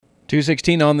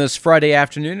2:16 on this Friday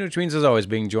afternoon, which means, as always,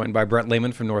 being joined by Brent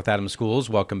Lehman from North Adams Schools.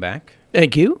 Welcome back.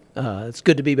 Thank you. It's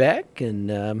good to be back,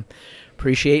 and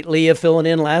appreciate Leah filling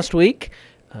in last week.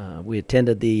 We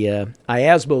attended the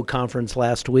IASBO conference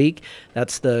last week.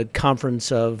 That's the conference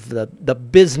of the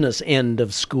business end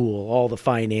of school, all the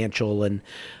financial and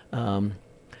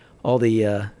all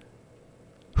the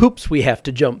hoops we have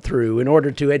to jump through in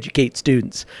order to educate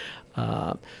students.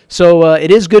 So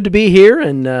it is good to be here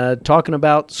and talking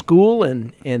about school,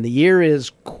 and the year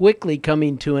is quickly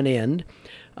coming to an end.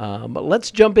 But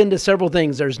let's jump into several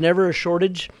things. There's never a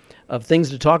shortage of things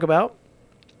to talk about.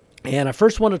 And I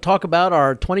first want to talk about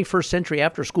our 21st Century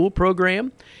After School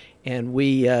program. And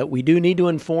we do need to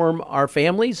inform our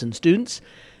families and students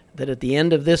that at the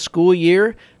end of this school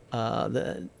year,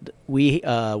 we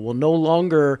will no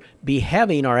longer be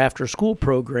having our after-school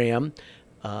program.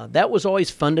 That was always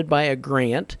funded by a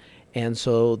grant, and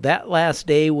so that last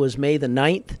day was May the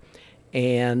 9th,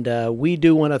 and we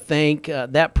do want to thank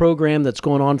that program that's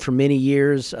going on for many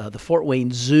years. The Fort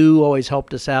Wayne Zoo always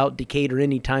helped us out, Decatur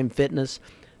Anytime Fitness,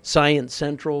 Science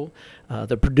Central,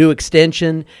 the Purdue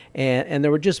Extension, and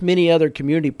there were just many other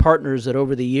community partners that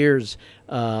over the years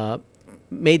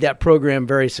made that program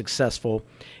very successful.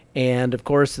 And, of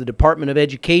course, the Department of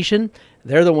Education,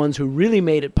 they're the ones who really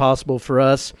made it possible for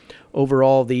us over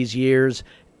all these years,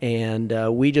 and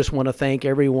we just want to thank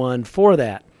everyone for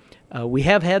that. We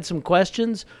have had some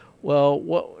questions.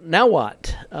 Well, now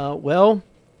what?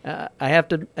 I have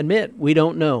to admit, we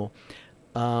don't know.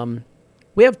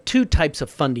 We have two types of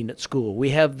funding at school.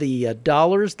 We have the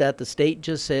dollars that the state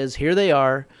just says, here they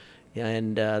are,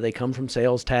 and they come from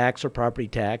sales tax or property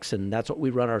tax, and that's what we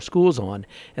run our schools on.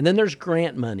 And then there's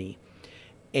grant money.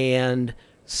 And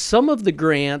some of the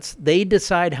grants, they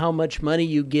decide how much money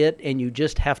you get, and you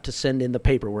just have to send in the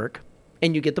paperwork,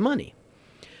 and you get the money.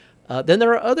 Then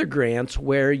there are other grants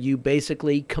where you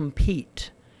basically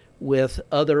compete with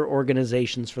other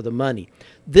organizations for the money.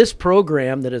 This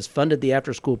program that has funded the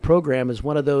after-school program is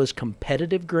one of those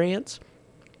competitive grants.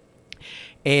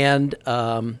 And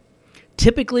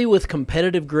typically with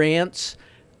competitive grants,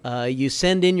 you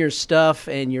send in your stuff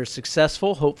and you're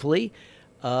successful, hopefully.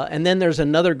 And then there's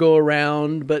another go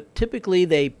around, but typically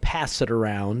they pass it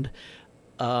around.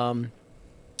 For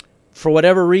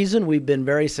whatever reason, we've been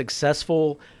very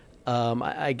successful.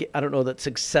 I don't know that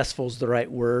successful is the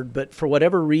right word, but for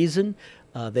whatever reason,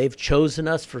 they've chosen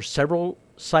us for several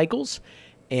cycles.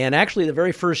 And actually, the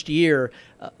very first year,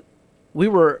 we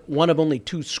were one of only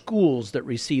two schools that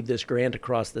received this grant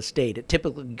across the state. It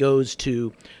typically goes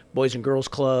to Boys and Girls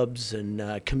Clubs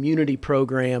and community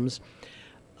programs.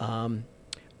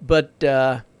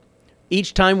 But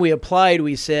each time we applied,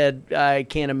 we said, I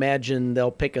can't imagine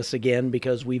they'll pick us again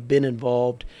because we've been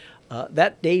involved.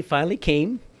 That day finally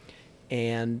came,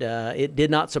 and it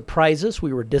did not surprise us.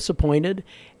 We were disappointed,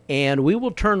 and we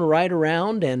will turn right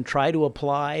around and try to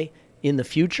apply in the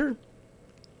future.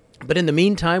 But in the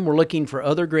meantime, we're looking for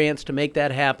other grants to make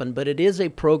that happen. But it is a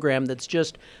program that's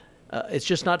just, it's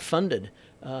just not funded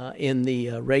in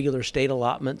the regular state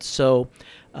allotments. So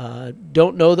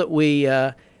don't know that we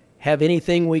have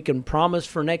anything we can promise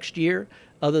for next year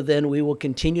other than we will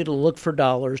continue to look for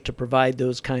dollars to provide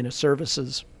those kind of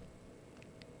services.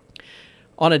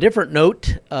 On a different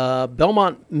note,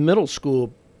 Belmont Middle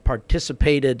School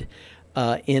participated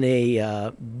in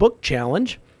a book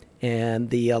challenge, and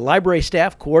the library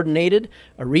staff coordinated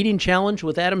a reading challenge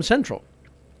with Adams Central.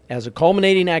 As a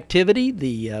culminating activity,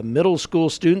 the middle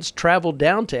school students traveled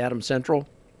down to Adams Central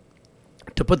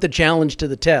to put the challenge to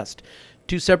the test.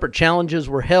 Two separate challenges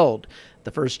were held.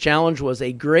 The first challenge was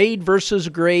a grade versus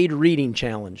grade reading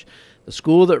challenge. The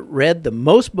school that read the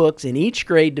most books in each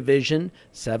grade division,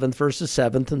 7th versus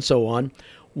 7th and so on,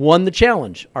 won the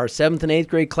challenge. Our 7th and 8th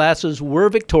grade classes were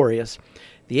victorious.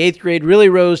 The 8th grade really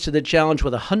rose to the challenge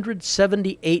with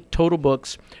 178 total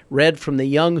books read from the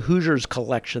Young Hoosiers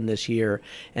collection this year.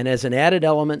 And as an added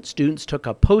element, students took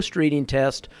a post-reading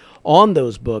test on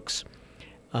those books.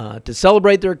 To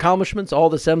celebrate their accomplishments, all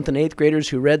the 7th and 8th graders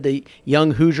who read the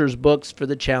Young Hoosiers books for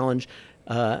the challenge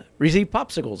received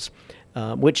popsicles,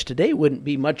 which today wouldn't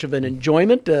be much of an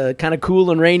enjoyment, kind of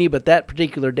cool and rainy, but that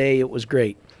particular day it was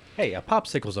great. Hey, a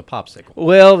popsicle's a popsicle.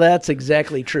 Well, that's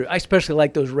exactly true. I especially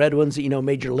like those red ones that,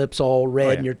 made your lips all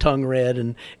red and your tongue red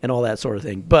and all that sort of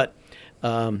thing. But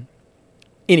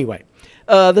anyway,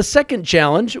 the second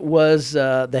challenge was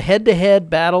the head-to-head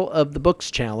Battle of the Books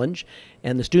challenge,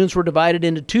 and the students were divided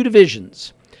into two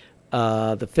divisions,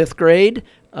 the 5th grade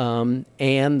and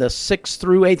the 6th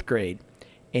through 8th grade.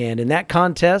 And in that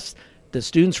contest, the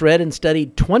students read and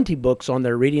studied 20 books on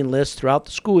their reading list throughout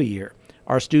the school year.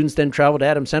 Our students then traveled to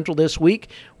Adams Central this week,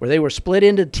 where they were split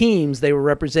into teams they were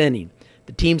representing.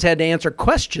 The teams had to answer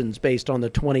questions based on the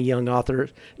 20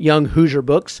 young Hoosier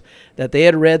books that they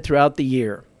had read throughout the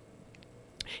year.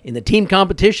 In the team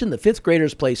competition, the fifth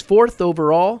graders placed fourth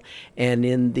overall, and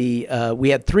in the we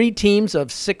had 3 teams of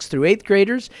 6th through 8th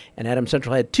graders, and Adams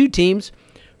Central had 2 teams.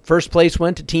 First place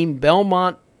went to Team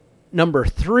Belmont number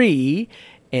 3,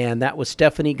 and that was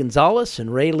Stephanie Gonzalez and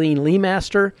Raylene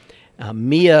Leemaster,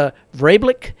 Mia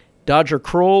Vrablik, Dodger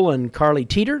Kroll, and Carly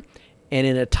Teeter. And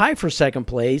in a tie for second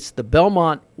place, the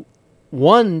Belmont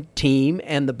 1 team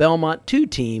and the Belmont 2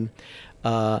 team,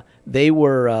 they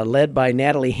were led by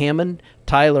Natalie Hammond,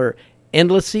 Tyler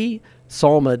Endlessy,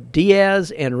 Salma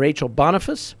Diaz, and Rachel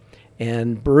Boniface.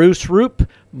 And Bruce Roop,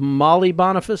 Molly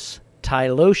Boniface, Ty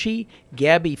Loshi,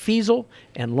 Gabby Fiesel,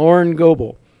 and Lauren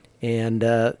Goebel. And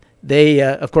they,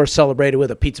 of course, celebrated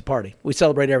with a pizza party. We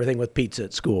celebrate everything with pizza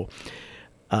at school.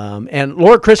 And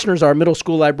Laura Christner's our middle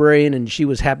school librarian, and she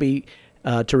was happy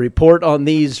to report on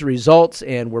these results,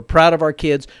 and we're proud of our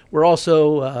kids. We're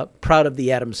also proud of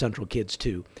the Adams Central kids,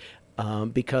 too,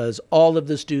 because all of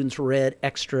the students read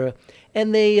extra.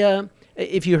 And they,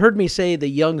 if you heard me say the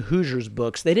Young Hoosiers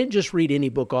books, they didn't just read any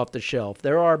book off the shelf.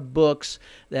 There are books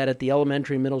that at the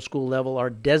elementary, middle school level are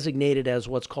designated as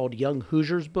what's called Young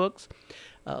Hoosiers books.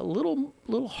 Little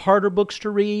harder books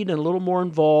to read and a little more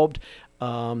involved.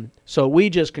 So we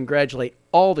just congratulate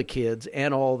all the kids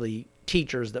and all the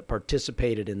teachers that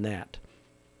participated in that.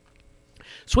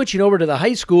 Switching over to the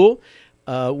high school,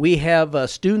 we have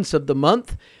Students of the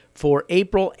Month for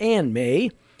April and May.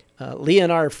 Leah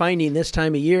and I are finding this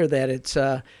time of year that it's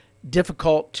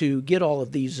difficult to get all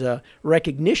of these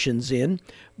recognitions in,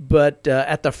 but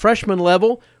at the freshman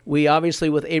level, we obviously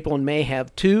with April and May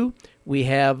have 2. We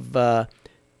have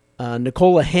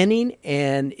Nicola Henning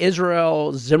and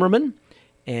Israel Zimmerman,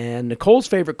 and Nicole's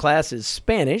favorite class is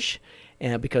Spanish,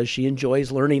 because she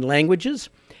enjoys learning languages.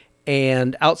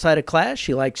 And outside of class,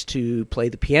 she likes to play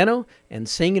the piano and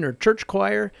sing in her church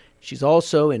choir. She's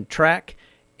also in track,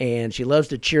 and she loves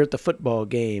to cheer at the football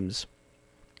games.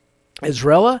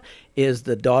 Israela is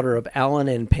the daughter of Alan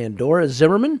and Pandora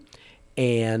Zimmerman,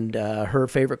 and her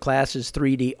favorite class is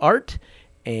 3D art.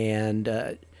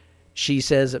 And she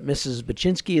says that Mrs.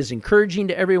 Baczynski is encouraging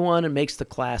to everyone and makes the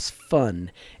class fun.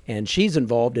 And she's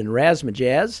involved in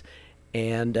Razzmajazz.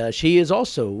 And she is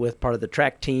also with part of the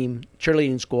track team,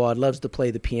 cheerleading squad, loves to play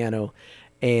the piano.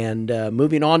 And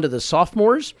moving on to the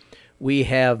sophomores, we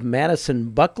have Madison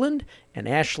Buckland and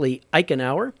Ashley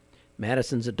Eichenauer.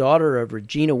 Madison's a daughter of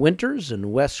Regina Winters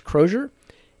and Wes Crozier.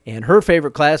 And her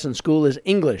favorite class in school is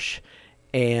English.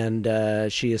 And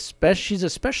she's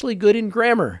especially good in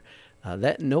grammar.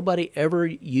 That nobody ever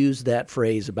used that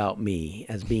phrase about me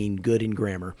as being good in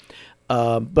grammar.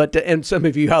 And some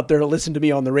of you out there that listen to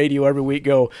me on the radio every week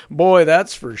go, boy,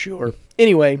 that's for sure.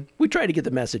 Anyway, we try to get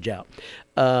the message out.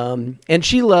 And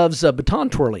she loves baton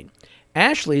twirling.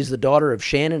 Ashley's the daughter of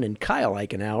Shannon and Kyle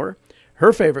Eichenauer.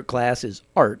 Her favorite class is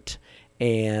art.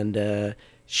 And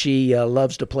she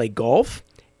loves to play golf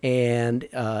and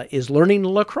is learning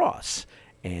lacrosse.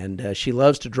 And she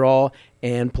loves to draw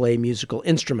and play musical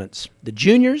instruments. The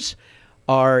juniors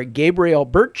are Gabrielle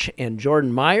Birch and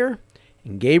Jordan Meyer.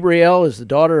 And Gabrielle is the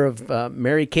daughter of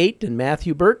Mary Kate and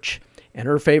Matthew Birch, and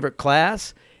her favorite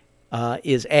class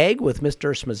is Ag with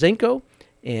Mr. Smazenko,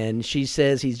 and she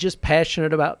says he's just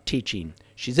passionate about teaching.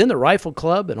 She's in the Rifle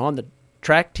Club and on the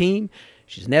track team.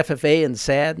 She's an FFA in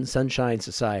SAD and Sunshine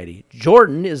Society.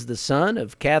 Jordan is the son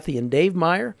of Kathy and Dave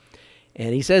Meyer,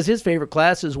 and he says his favorite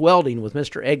class is welding with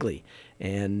Mr. Egley.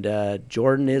 And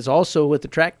Jordan is also with the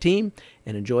track team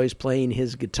and enjoys playing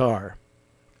his guitar.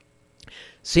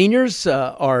 Seniors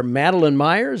are Madeline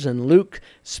Myers and Luke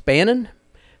Spannon.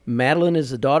 Madeline is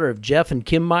the daughter of Jeff and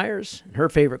Kim Myers. Her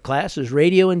favorite class is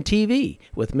radio and TV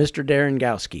with Mr. Darren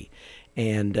Gowski.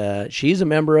 And she's a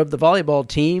member of the volleyball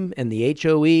team and the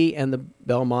HOE and the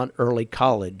Belmont Early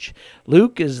College.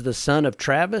 Luke is the son of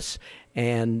Travis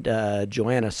and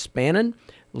Joanna Spannon.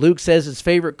 Luke says his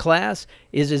favorite class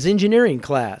is his engineering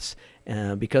class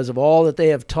because of all that they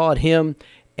have taught him.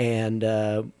 And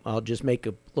I'll just make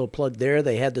a little plug there.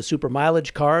 They had the super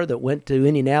mileage car that went to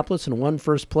Indianapolis and won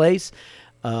first place.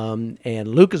 And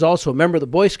Luke is also a member of the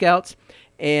Boy Scouts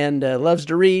and loves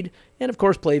to read and, of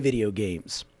course, play video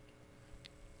games.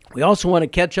 We also want to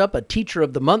catch up a Teacher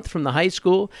of the Month from the high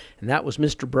school, and that was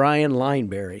Mr. Brian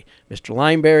Lineberry. Mr.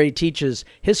 Lineberry teaches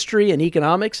history and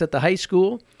economics at the high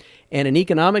school. And in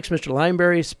economics, Mr.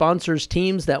 Lineberry sponsors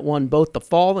teams that won both the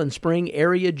fall and spring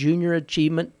area junior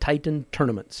achievement Titan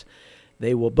tournaments.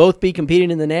 They will both be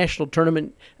competing in the national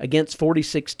tournament against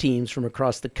 46 teams from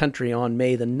across the country on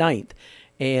May the 9th.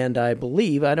 And I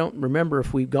believe, I don't remember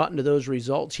if we've gotten to those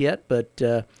results yet, but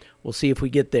we'll see if we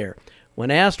get there.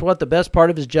 When asked what the best part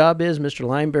of his job is, Mr.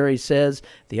 Lineberry says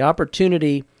the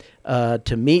opportunity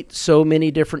to meet so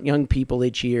many different young people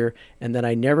each year, and that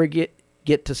I never get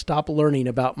to stop learning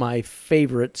about my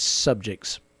favorite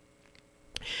subjects.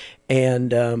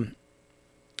 And Mr.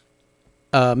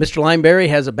 Lineberry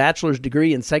has a bachelor's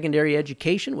degree in secondary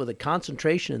education with a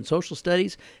concentration in social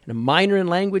studies and a minor in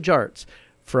language arts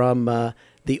from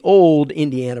the old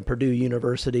Indiana-Purdue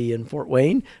University in Fort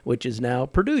Wayne, which is now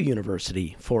Purdue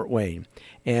University, Fort Wayne.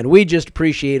 And we just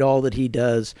appreciate all that he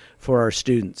does for our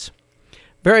students.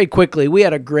 Very quickly, we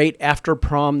had a great after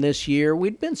prom this year.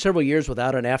 We'd been several years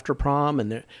without an after prom,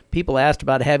 and people asked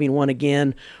about having one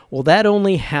again. Well, that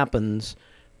only happens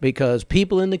because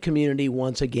people in the community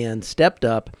once again stepped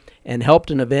up and helped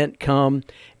an event come.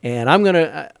 And I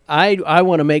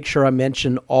want to make sure I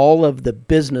mention all of the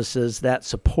businesses that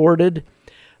supported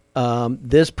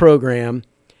this program.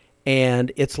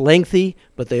 And it's lengthy,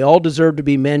 but they all deserve to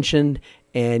be mentioned.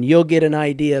 And you'll get an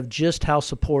idea of just how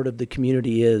supportive the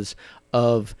community is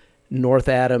of North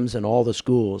Adams and all the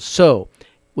schools. So,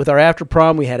 with our after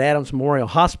prom, we had Adams Memorial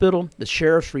Hospital, the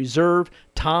Sheriff's Reserve,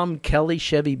 Tom Kelly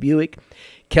Chevy Buick,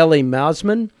 Kelly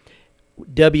Mausman,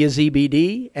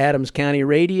 WZBD, Adams County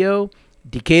Radio,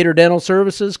 Decatur Dental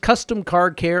Services, Custom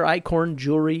Car Care, Icorn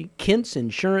Jewelry, Kint's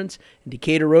Insurance, and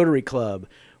Decatur Rotary Club.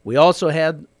 We also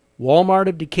had Walmart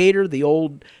of Decatur, the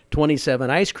old 27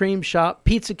 Ice Cream Shop,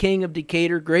 Pizza King of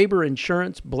Decatur, Graber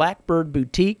Insurance, Blackbird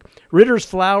Boutique, Ritter's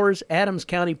Flowers, Adams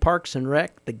County Parks and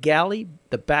Rec, the Galley,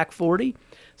 the Back 40,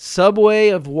 Subway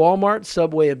of Walmart,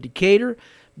 Subway of Decatur,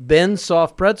 Ben's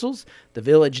Soft Pretzels, the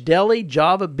Village Deli,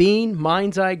 Java Bean,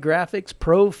 Mind's Eye Graphics,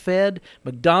 Pro Fed,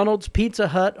 McDonald's, Pizza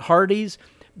Hut, Hardee's,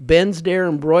 Ben's Dare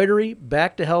Embroidery,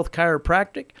 Back to Health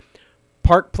Chiropractic,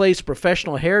 Park Place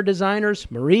Professional Hair Designers,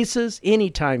 Maurice's,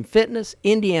 Anytime Fitness,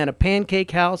 Indiana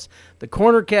Pancake House, the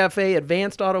Corner Cafe,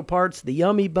 Advanced Auto Parts, the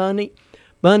Yummy Bunny,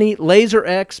 Laser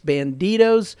X,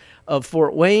 Banditos of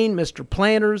Fort Wayne, Mr.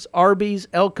 Planters, Arby's,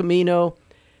 El Camino.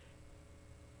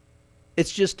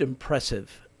 It's just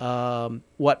impressive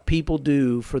what people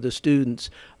do for the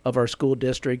students of our school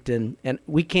district, and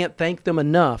we can't thank them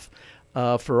enough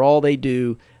for all they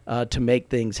do to make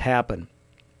things happen.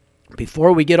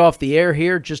 Before we get off the air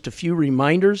here, just a few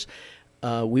reminders.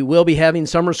 We will be having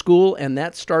summer school, and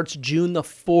that starts June the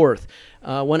 4th.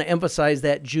 I want to emphasize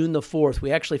that June the 4th.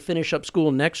 We actually finish up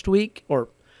school next week, or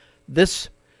this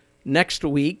next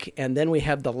week, and then we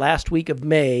have the last week of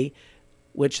May,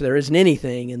 which there isn't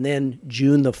anything, and then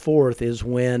June the 4th is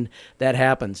when that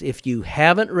happens. If you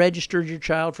haven't registered your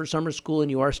child for summer school and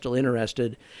you are still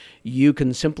interested, you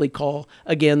can simply call,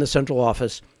 again, the central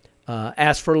office.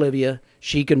 Ask for Olivia.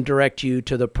 She can direct you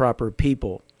to the proper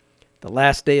people. The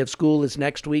last day of school is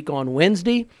next week on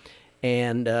Wednesday,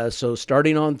 and so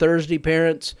starting on Thursday,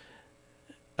 parents,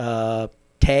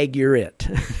 tag you're it.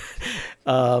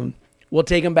 We'll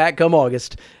take them back come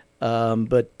August,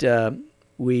 but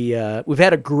we've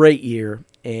had a great year,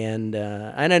 and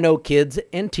I know kids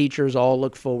and teachers all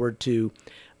look forward to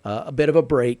a bit of a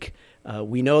break.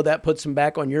 We know that puts them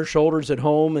back on your shoulders at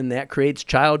home, and that creates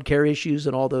child care issues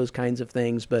and all those kinds of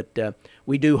things. But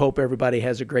we do hope everybody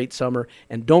has a great summer.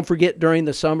 And don't forget, during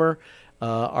the summer,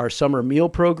 our summer meal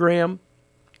program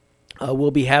will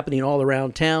be happening all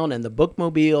around town, and the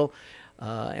bookmobile.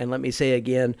 And let me say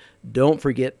again, don't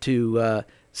forget to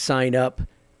sign up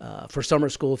for summer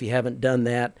school if you haven't done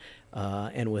that.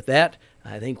 And with that,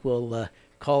 I think we'll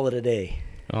call it a day.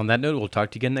 On that note, we'll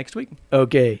talk to you again next week.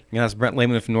 Okay. Yeah, that's Brent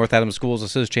Lehman from North Adams Schools.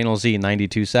 This is Channel Z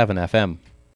 92.7 FM.